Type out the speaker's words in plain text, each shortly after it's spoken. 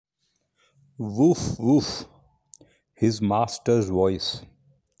Woof woof his masters voice.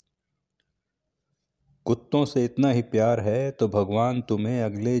 कुत्तों से इतना ही प्यार है तो भगवान तुम्हें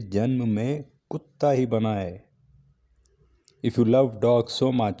अगले जन्म में कुत्ता ही बनाए। If you love dogs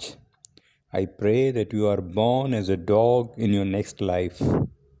so much, I pray that you are born as a dog in your next life.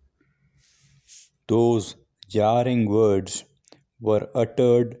 Those jarring words were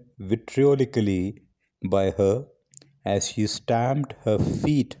uttered vitriolically by her as she stamped her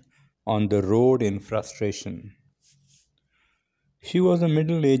feet on the road in frustration. She was a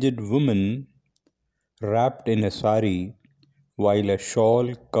middle-aged woman wrapped in a sari while a shawl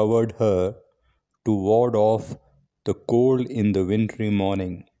covered her to ward off the cold in the wintry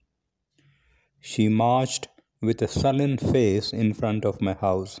morning. She marched with a sullen face in front of my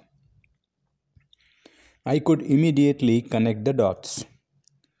house. I could immediately connect the dots.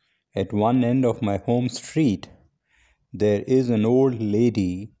 At one end of my home street, there is an old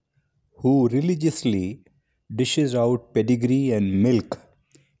lady who religiously dishes out pedigree and milk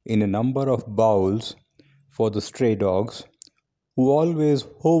in a number of bowls for the stray dogs who always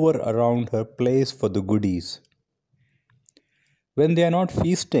hover around her place for the goodies. When they are not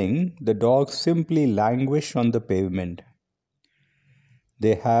feasting, the dogs simply languish on the pavement.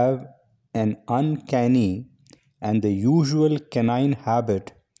 They have an uncanny and the usual canine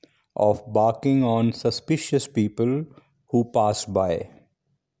habit of barking on suspicious people who pass by.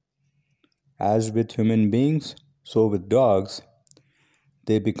 As with human beings, so with dogs,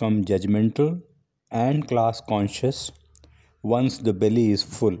 they become judgmental and class conscious once the belly is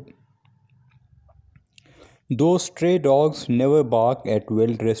full. Those stray dogs never bark at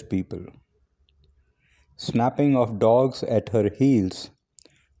well-dressed people. Snapping of dogs at her heels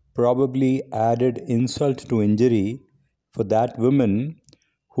probably added insult to injury for that woman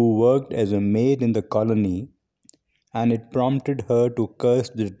who worked as a maid in the colony, and it prompted her to curse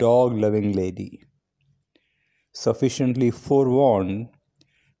the dog-loving lady. Sufficiently forewarned,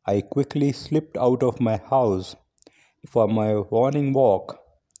 I quickly slipped out of my house for my morning walk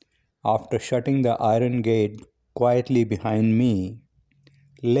after shutting the iron gate quietly behind me,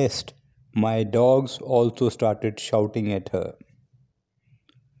 lest my dogs also started shouting at her.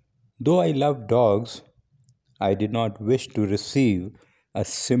 Though I love dogs, I did not wish to receive a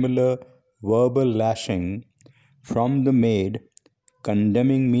similar verbal lashing from the maid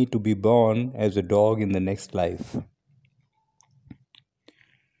condemning me to be born as a dog in the next life.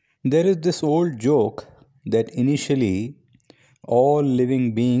 There is this old joke that initially all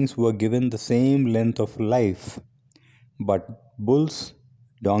living beings were given the same length of life, but bulls,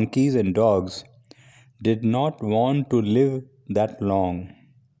 donkeys, and dogs did not want to live that long.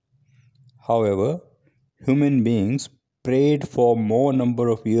 However, human beings prayed for more number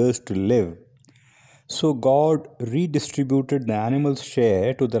of years to live, so God redistributed the animal's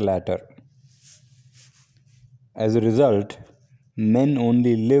share to the latter. As a result, men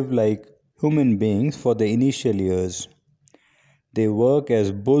only live like human beings for the initial years. They work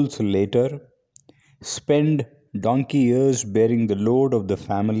as bulls later, spend donkey years bearing the load of the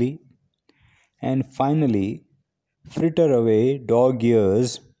family, and finally fritter away dog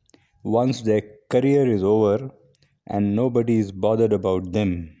years once their career is over and nobody is bothered about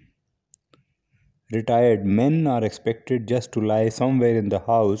them. Retired men are expected just to lie somewhere in the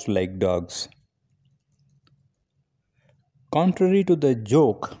house like dogs. Contrary to the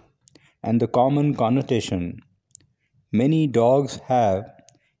joke and the common connotation, many dogs have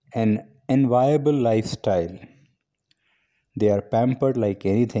an enviable lifestyle. They are pampered like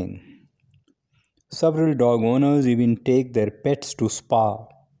anything. Several dog owners even take their pets to spa,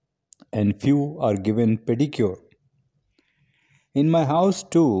 and few are given pedicure. In my house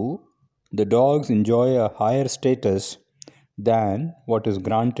too, the dogs enjoy a higher status than what is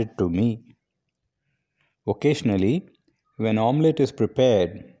granted to me. Occasionally, when omelette is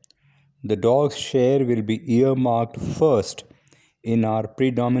prepared, the dog's share will be earmarked first in our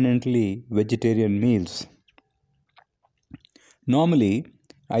predominantly vegetarian meals. Normally,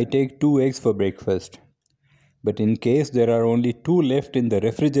 I take 2 eggs for breakfast, but in case there are only 2 left in the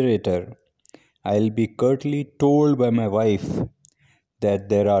refrigerator, I'll be curtly told by my wife that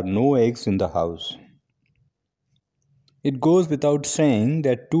there are no eggs in the house. It goes without saying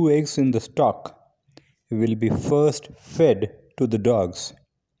that 2 eggs in the stock will be first fed to the dogs.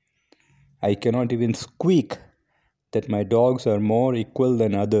 I cannot even squeak that my dogs are more equal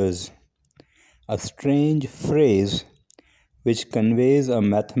than others, a strange phrase which conveys a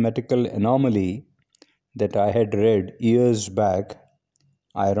mathematical anomaly that I had read years back,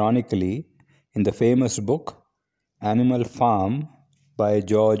 ironically, in the famous book Animal Farm by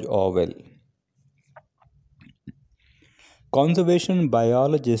George Orwell. Conservation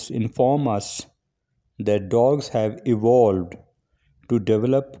biologists inform us that dogs have evolved to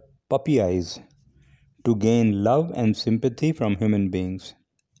develop puppy eyes to gain love and sympathy from human beings.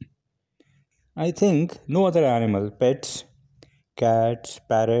 I think no other animal, pets, cats,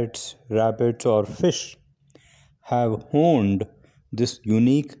 parrots, rabbits, or fish, have honed this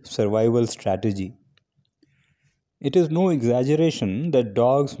unique survival strategy. It is no exaggeration that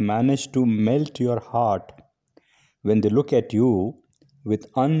dogs manage to melt your heart when they look at you with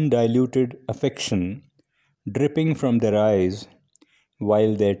undiluted affection dripping from their eyes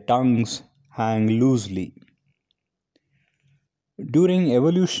while their tongues hang loosely. During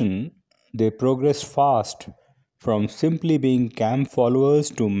evolution, they progress fast from simply being camp followers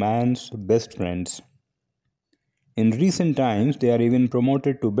to man's best friends. In recent times, they are even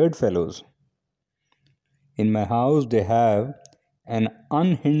promoted to bedfellows. In my house, they have an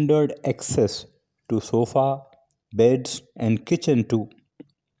unhindered access to sofa, beds, and kitchen too.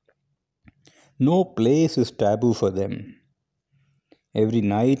 No place is taboo for them. Every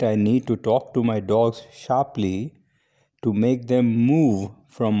night, I need to talk to my dogs sharply to make them move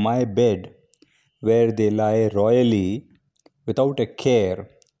from my bed where they lie royally without a care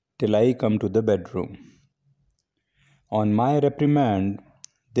till I come to the bedroom. On my reprimand,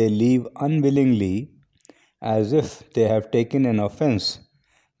 they leave unwillingly as if they have taken an offense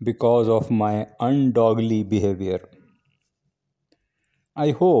because of my undogly behavior.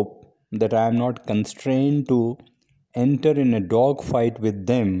 I hope that I am not constrained to enter in a dog fight with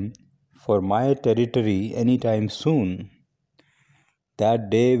them for my territory anytime soon. That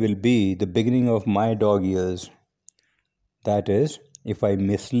day will be the beginning of my dog years. That is, if I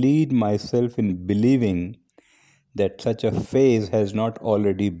mislead myself in believing that such a phase has not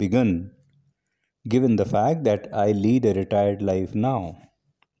already begun, given the fact that I lead a retired life now.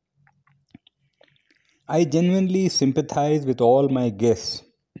 I genuinely sympathize with all my guests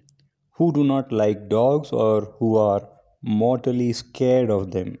who do not like dogs or who are mortally scared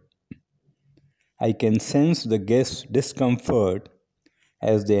of them. I can sense the guests' discomfort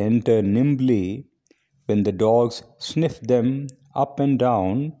as they enter nimbly when the dogs sniff them up and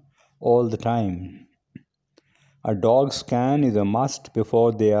down all the time. A dog scan is a must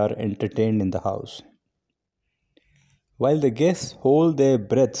before they are entertained in the house. While the guests hold their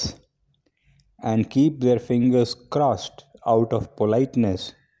breaths and keep their fingers crossed out of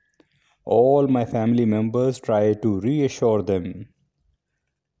politeness, all my family members try to reassure them.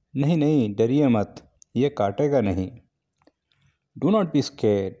 नहीं नहीं डरिए मत ये काटेगा नहीं. Do not be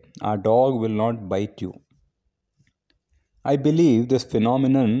scared, our dog will not bite you. I believe this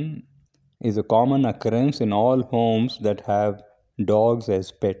phenomenon is a common occurrence in all homes that have dogs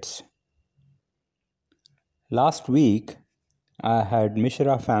as pets. Last week, I had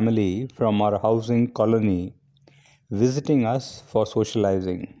Mishra family from our housing colony visiting us for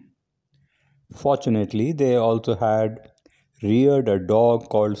socializing. Fortunately, they also had reared a dog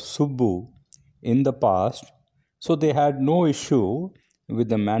called Subbu in the past, so they had no issue with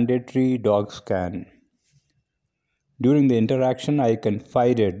the mandatory dog scan. During the interaction, I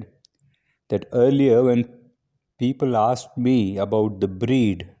confided that earlier, when people asked me about the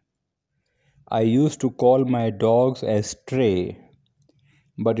breed, I used to call my dogs as stray,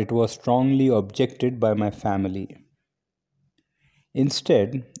 but it was strongly objected by my family.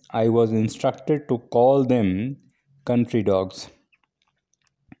 Instead, I was instructed to call them country dogs.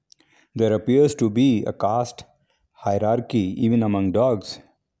 There appears to be a caste hierarchy even among dogs.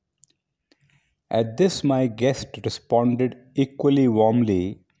 At this, my guest responded equally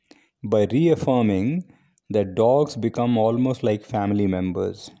warmly by reaffirming that dogs become almost like family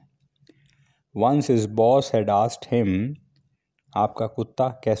members. Once his boss had asked him, आपका कुत्ता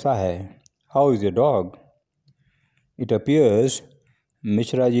कैसा है? How is your dog? It appears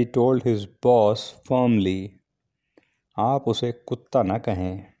Mishraji told his boss firmly, आप उसे कुत्ता न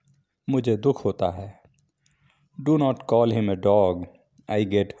कहें, मुझे दुख होता है. Do not call him a dog, I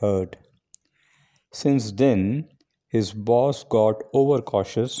get hurt. Since then, his boss got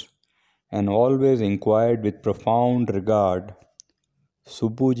overcautious and always inquired with profound regard,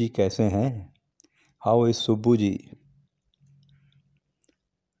 Subbu ji kaise hain? How is Subbu ji?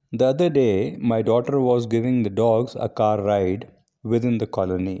 The other day, my daughter was giving the dogs a car ride within the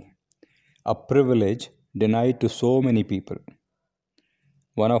colony, a privilege denied to so many people.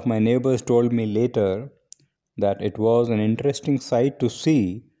 One of my neighbors told me later that it was an interesting sight to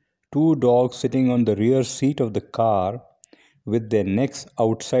see two dogs sitting on the rear seat of the car with their necks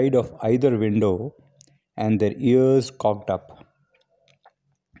outside of either window and their ears cocked up.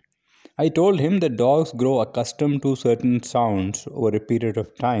 I told him that dogs grow accustomed to certain sounds over a period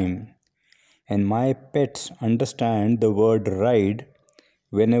of time, and my pets understand the word ride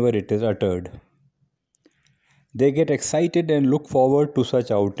whenever it is uttered. They get excited and look forward to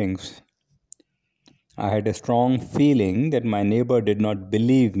such outings. I had a strong feeling that my neighbor did not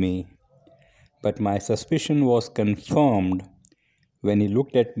believe me, but my suspicion was confirmed when he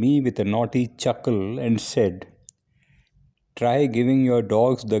looked at me with a naughty chuckle and said, "Try giving your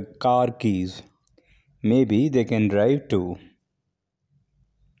dogs the car keys. Maybe they can drive too."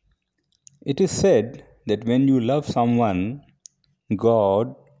 It is said that when you love someone,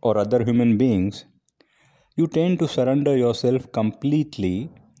 God, or other human beings, you tend to surrender yourself completely,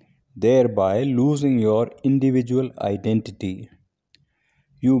 thereby losing your individual identity.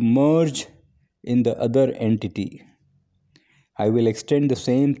 You merge in the other entity. I will extend the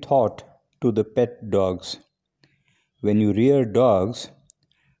same thought to the pet dogs. When you rear dogs,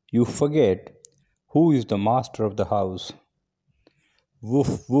 you forget who is the master of the house.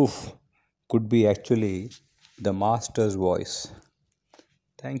 Woof woof could be actually the master's voice.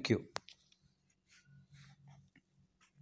 Thank you.